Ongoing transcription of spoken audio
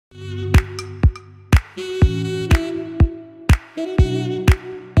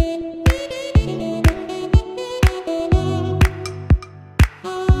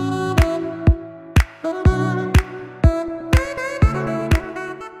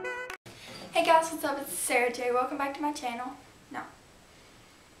guys, what's up? It's SarahJ. Welcome back to my channel. No.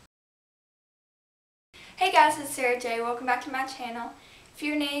 Hey guys, it's SarahJ. Welcome back to my channel. If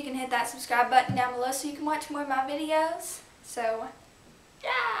you're new, you can hit that subscribe button down below so you can watch more of my videos. So,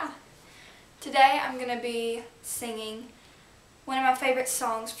 yeah. Today I'm going to be singing one of my favorite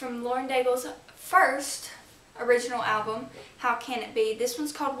songs from Daigle's first original album, How Can It Be. This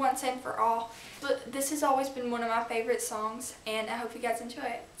one's called Once and For All. But this has always been one of my favorite songs, and I hope you guys enjoy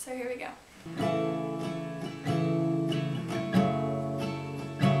it. So here we go.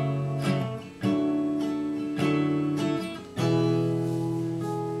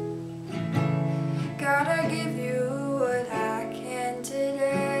 Gotta give you what I can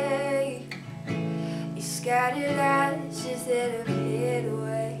today. You scattered ashes that have hid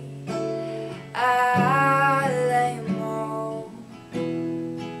away. I lay 'em all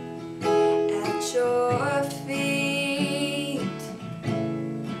at your feet.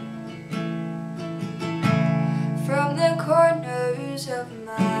 From the corners of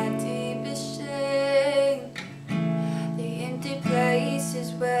my deepest shame, the empty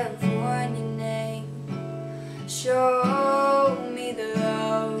places where I've worn your name. Show me the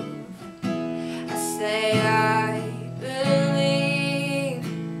love I say I believe.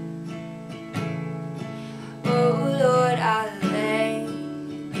 Oh Lord, I lay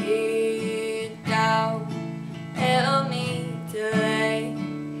it down. Help me to lay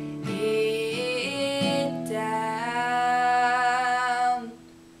it down.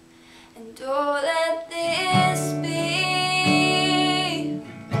 And don't let this be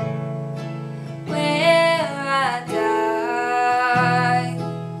where I die.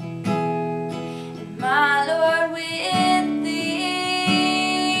 And my Lord, with thee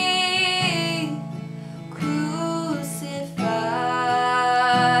crucified,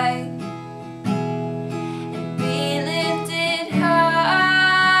 and be lifted high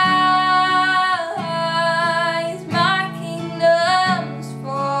as my kingdom's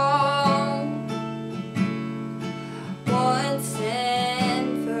fall, once and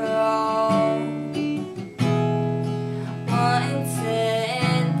for all, once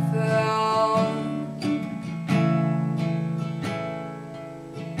and for all.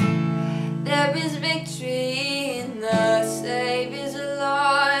 There is victory in the Savior's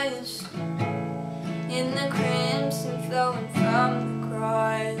loss, in the crimson flowing from the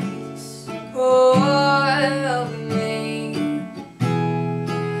cross. Pour over me,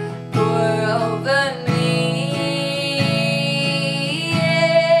 pour over me,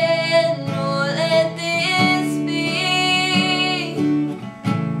 and oh, let this be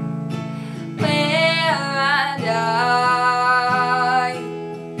where I die.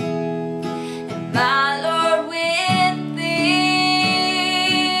 And my Lord, with thee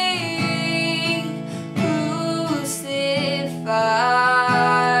crucified,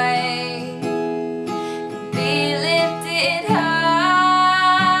 be lifted high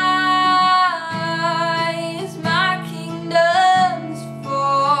as my kingdom's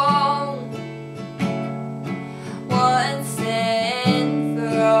fall, once and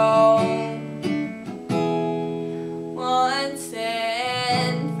for all, once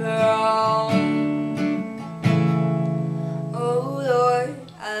and for all. Oh Lord,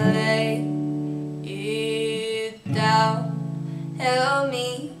 I lay it down. Help me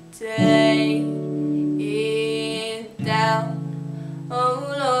to lay it down. Oh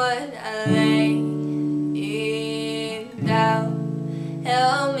Lord, I lay it down.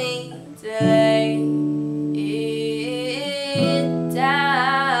 Help me to lay it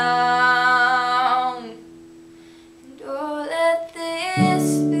down. And oh, let this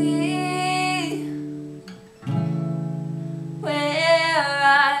be where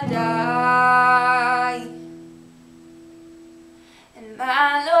I die. And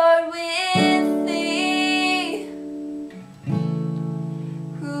my Lord, with thee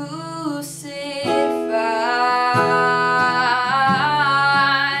crucified,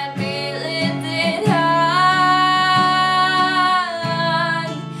 be lifted high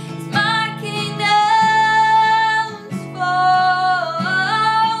as my kingdom's fall,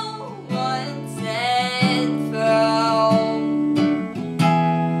 once and for all,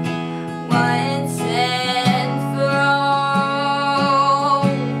 once and for all,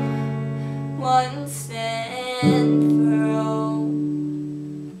 once and